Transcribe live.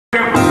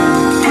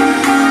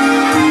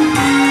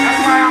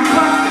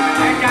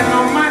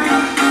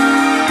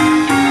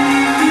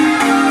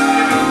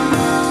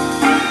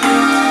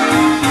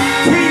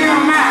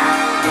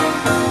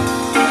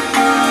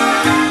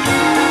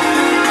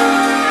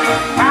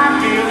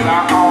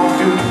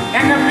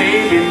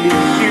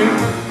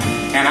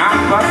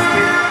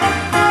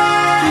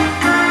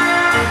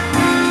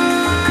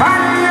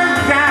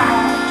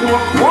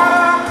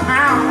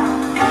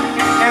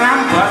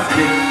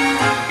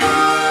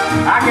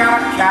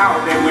cow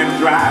that went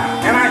dry,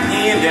 and a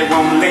hen that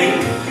won't lay,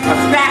 a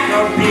stack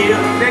of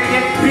bills that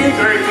get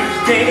bigger each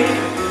day.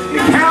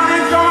 The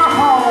county's gonna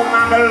haul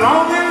my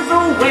belongings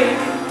away,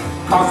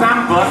 'cause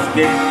I'm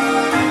busted.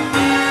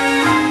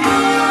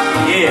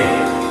 Yeah.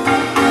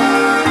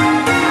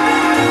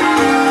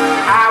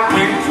 I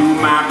went to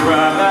my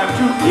brother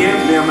to give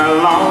him a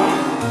loan,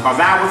 'cause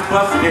I was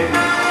busted.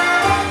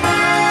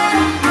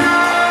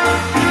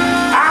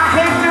 I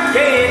hate to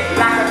beg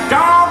like a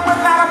dog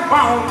without a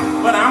bone,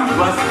 but I'm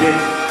busted.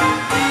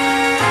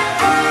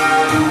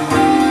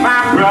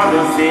 My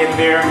brother said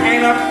there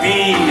ain't a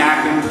thing I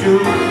can do.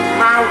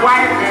 My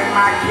wife and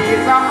my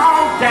kids are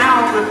all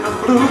down with the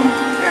flu,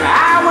 and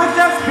I was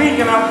just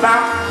thinking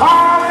about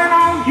calling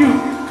on you,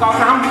 'cause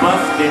I'm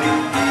busted.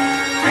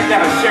 Ain't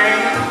that a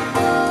shame?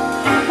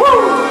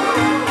 Woo!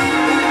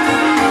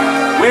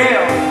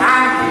 Well,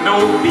 I'm no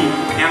thief,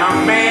 and a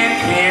man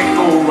can't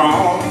go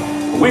wrong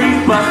when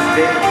he's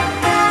busted.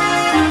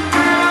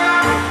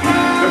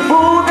 The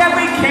food that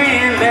we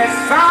can last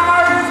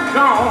summer is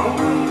gone,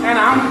 and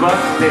I'm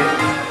busted.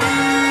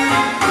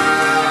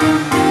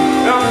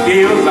 The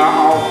fields are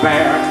all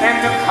bare, and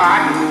the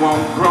cotton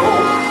won't grow.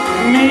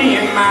 Me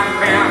and my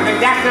family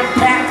got to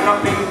pack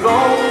up and go,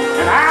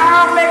 and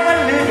I'll make a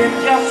living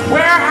just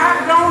where I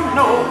don't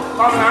know,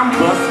 'cause I'm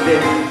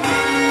busted.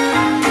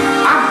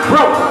 I'm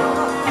broke.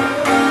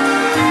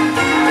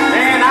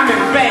 Man, I'm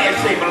in bad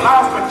shape. I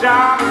lost my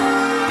job.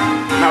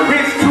 My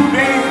rich 2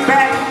 days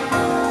back.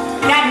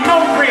 Got no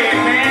bread,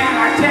 man,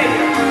 I tell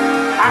you.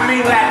 I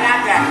mean, like, I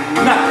got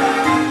nothing.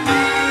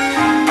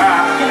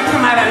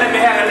 Somebody let me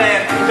have the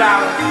last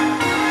 $2.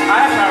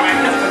 That's all right,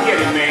 just forget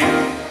it, man.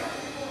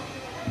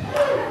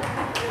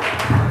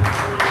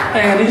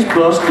 And he's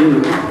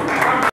busted.